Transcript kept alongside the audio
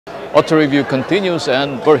Auto Review continues,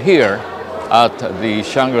 and we're here at the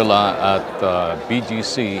Shangri-La at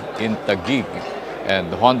BGC in Taguig. And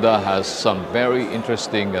Honda has some very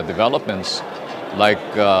interesting developments, like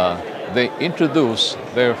they introduced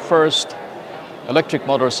their first electric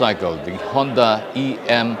motorcycle, the Honda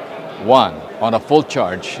EM1. On a full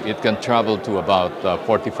charge, it can travel to about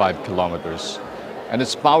 45 kilometers. And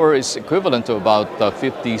its power is equivalent to about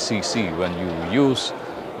 50 cc when you use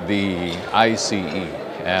the ICE.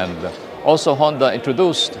 And also Honda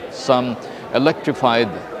introduced some electrified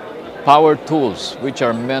power tools which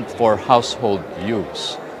are meant for household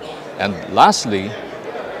use. And lastly,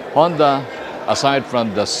 Honda, aside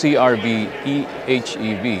from the CR-V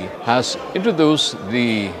eHEV, has introduced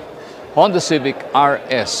the Honda Civic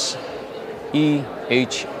RS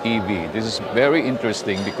eHEV. This is very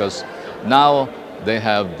interesting because now they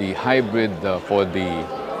have the hybrid for the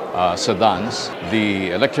sedans.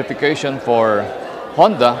 The electrification for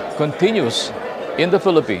Honda continues in the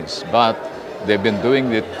Philippines, but they've been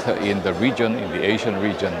doing it in the region, in the Asian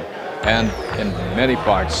region, and in many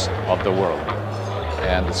parts of the world.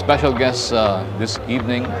 And the special guest this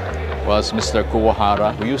evening was Mr.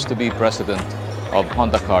 Kuwahara, who used to be president of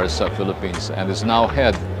Honda Cars Philippines and is now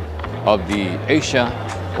head of the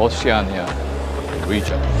Asia-Oceania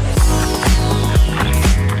region.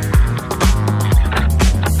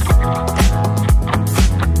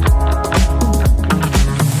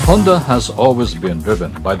 Honda has always been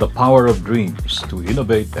driven by the power of dreams to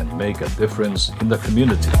innovate and make a difference in the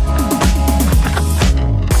community.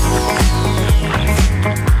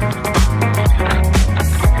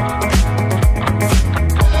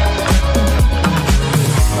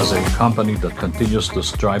 As a company that continues to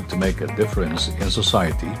strive to make a difference in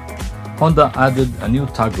society, Honda added a new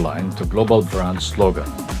tagline to global brand slogan,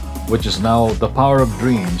 which is now "The power of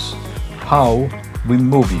dreams, how we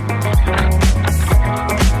move you."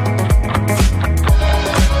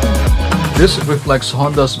 This reflects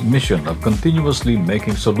Honda's mission of continuously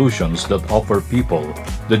making solutions that offer people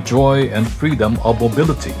the joy and freedom of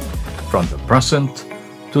mobility from the present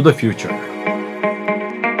to the future.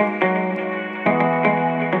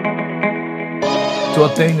 To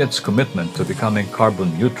attain its commitment to becoming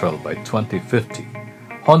carbon neutral by 2050,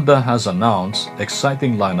 Honda has announced an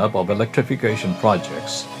exciting lineup of electrification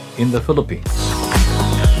projects in the Philippines.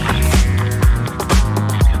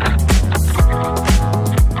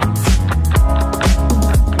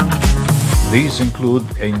 These include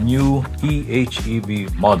a new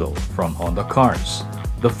eHEV model from Honda Cars,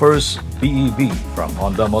 the first BEV from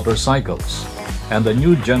Honda Motorcycles, and a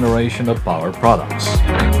new generation of power products.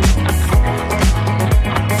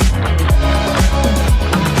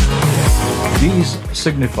 These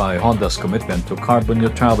signify Honda's commitment to carbon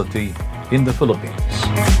neutrality in the Philippines.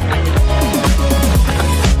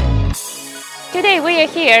 Today we are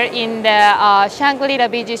here in the Shangri-La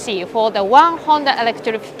BGC for the One Honda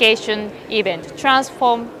Electrification event,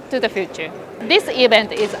 Transform to the Future. This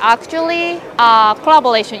event is actually a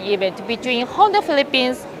collaboration event between Honda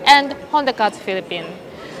Philippines and Honda Cars Philippines.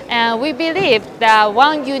 And we believe that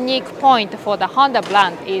one unique point for the Honda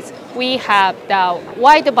brand is we have the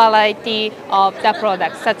wide variety of the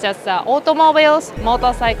products, such as automobiles,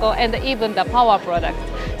 motorcycle, and even the power products.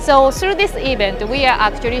 So through this event, we are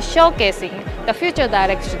actually showcasing the future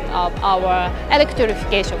direction of our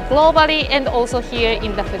electrification globally and also here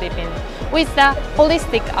in the Philippines with the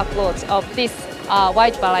holistic approach of this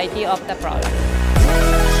wide variety of the products.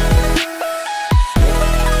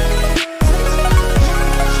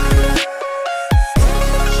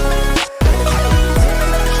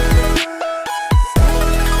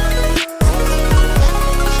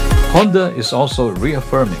 Honda is also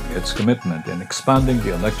reaffirming its commitment in expanding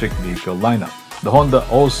the electric vehicle lineup. The Honda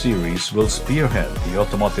O-Series will spearhead the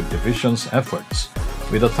automotive division's efforts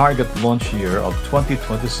with a target launch year of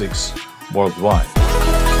 2026 worldwide.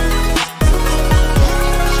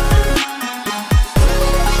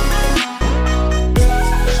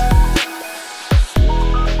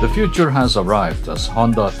 The future has arrived as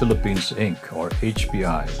Honda Philippines Inc. or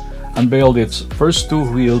HPI unveiled its first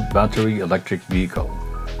two-wheeled battery electric vehicle,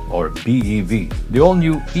 or BEV, the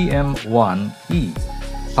all-new EM1E,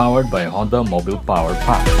 powered by a Honda Mobile Power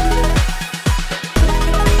Pack.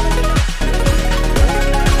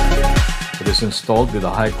 It is installed with a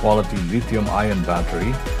high-quality lithium-ion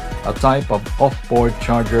battery, a type of off-board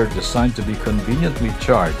charger designed to be conveniently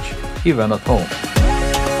charged even at home.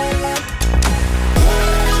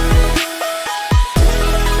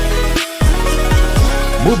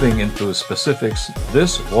 Moving into specifics,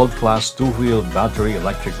 this world-class two-wheel battery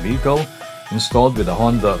electric vehicle, installed with a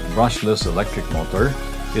Honda brushless electric motor,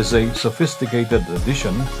 is a sophisticated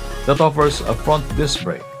addition that offers a front disc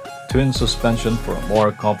brake, twin suspension for a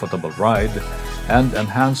more comfortable ride, and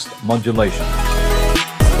enhanced modulation.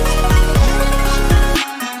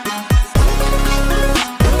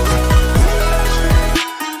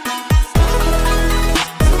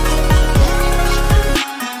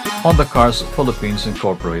 Honda Cars Philippines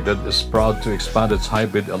Incorporated is proud to expand its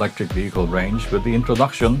hybrid electric vehicle range with the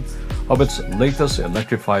introduction of its latest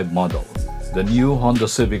electrified model, the new Honda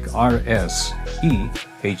Civic RS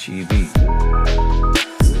e-HEV.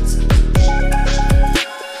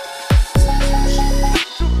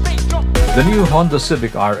 The new Honda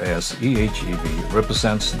Civic RS e-HEV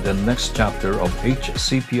represents the next chapter of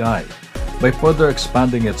HCPI by further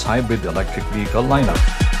expanding its hybrid electric vehicle lineup.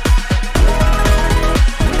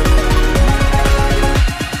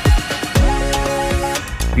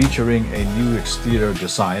 Featuring a new exterior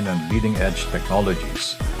design and leading-edge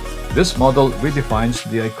technologies, this model redefines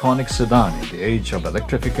the iconic sedan in the age of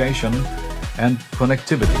electrification and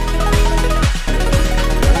connectivity.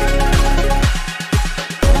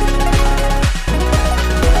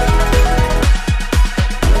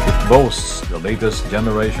 It boasts the latest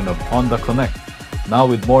generation of Honda Connect, now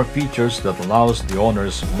with more features that allows the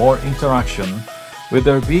owners more interaction with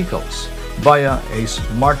their vehicles via a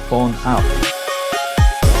smartphone app.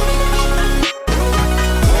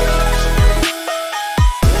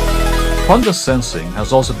 Honda Sensing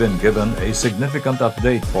has also been given a significant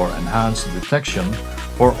update for enhanced detection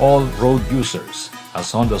for all road users,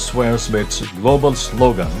 as Honda swears by its global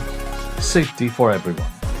slogan, "Safety for everyone."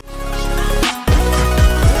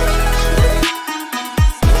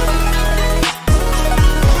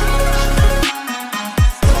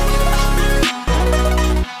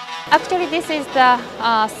 Actually, this is the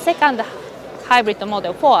second hybrid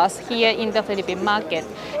model for us here in the Philippine market.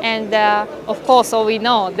 And of course, we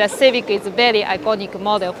know the Civic is a very iconic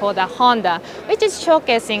model for the Honda, which is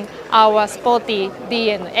showcasing our sporty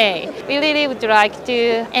DNA. We really would like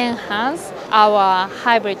to enhance our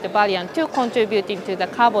hybrid variant to contributing to the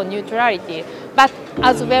carbon neutrality, but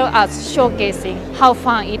as well as showcasing how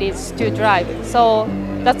fun it is to drive. So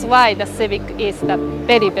that's why the Civic is the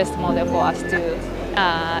very best model for us to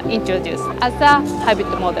introduce as a hybrid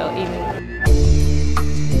model in.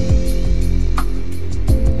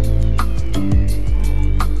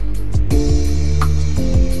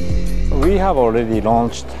 We have already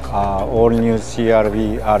launched all-new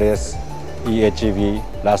CR-V RS e-HEV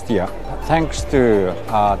last year. Thanks to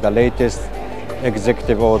the latest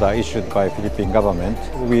executive order issued by Philippine government,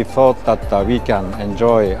 we thought that we can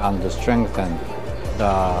enjoy and strengthen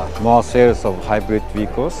the more sales of hybrid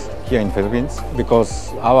vehicles here in Philippines,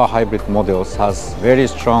 because our hybrid models has very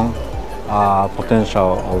strong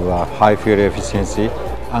potential of high fuel efficiency,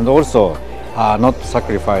 and also not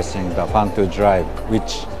sacrificing the fun to drive,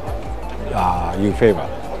 which you favor.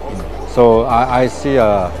 So I see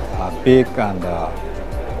a big and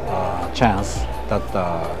chance that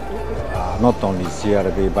not only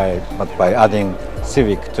CR-V but by adding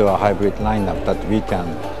Civic to a hybrid lineup, that we can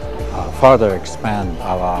further expand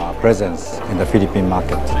our presence in the Philippine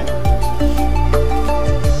market.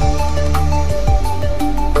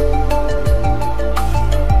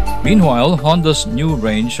 Meanwhile, Honda's new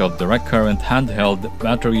range of direct current handheld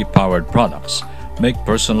battery-powered products make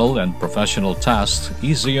personal and professional tasks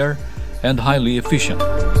easier and highly efficient.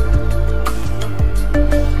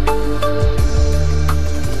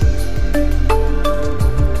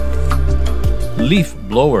 Leaf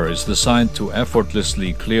blower is designed to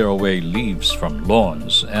effortlessly clear away leaves from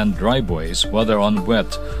lawns and driveways, whether on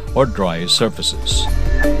wet or dry surfaces.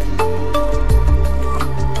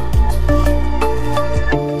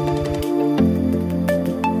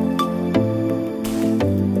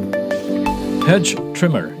 Hedge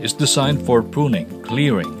trimmer is designed for pruning,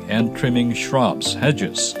 clearing, and trimming shrubs,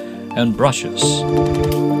 hedges, and brushes.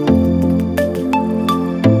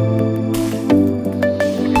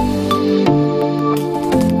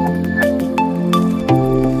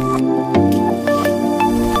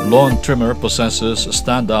 Lawn trimmer possesses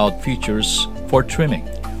standout features for trimming,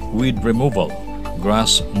 weed removal,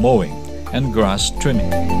 grass mowing, and grass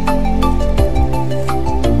trimming.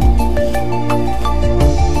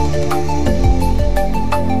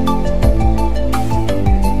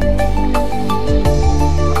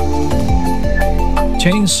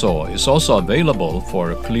 Chainsaw is also available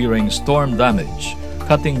for clearing storm damage,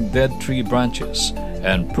 cutting dead tree branches,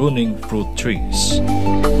 and pruning fruit trees.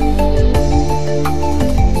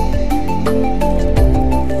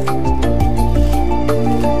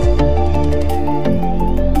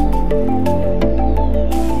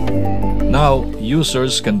 Now,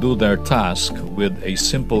 users can do their task with a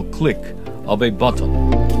simple click of a button.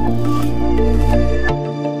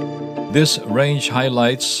 This range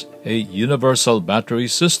highlights a universal battery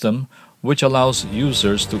system which allows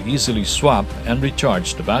users to easily swap and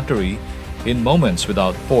recharge the battery in moments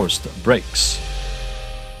without forced breaks.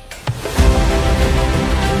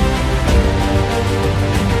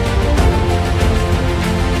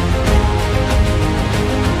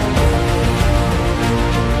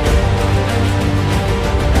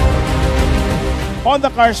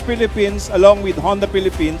 Honda Cars Philippines, along with Honda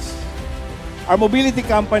Philippines, are mobility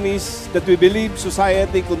companies that we believe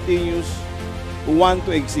society continues to want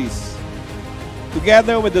to exist.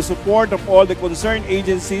 Together with the support of all the concerned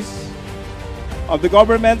agencies, of the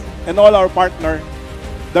government, and all our partners,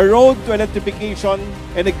 the road to electrification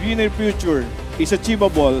and a greener future is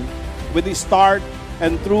achievable with the start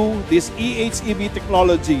and through this EHEV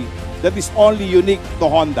technology that is only unique to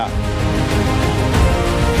Honda.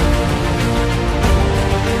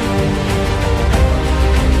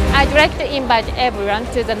 I'd like to invite everyone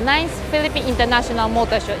to the 9th Philippine International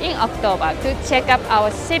Motor Show in October to check out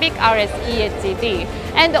our Civic RS EHEV.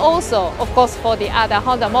 And also, of course, for the other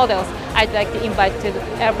Honda models, I'd like to invite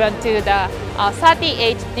everyone to the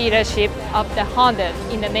 38 dealership of the Honda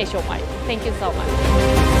in the nationwide. Thank you so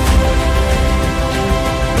much.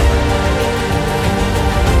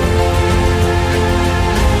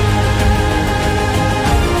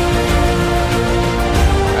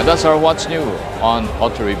 And that's our What's New on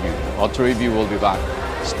Auto Review. Auto Review will be back.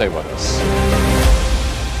 Stay with us.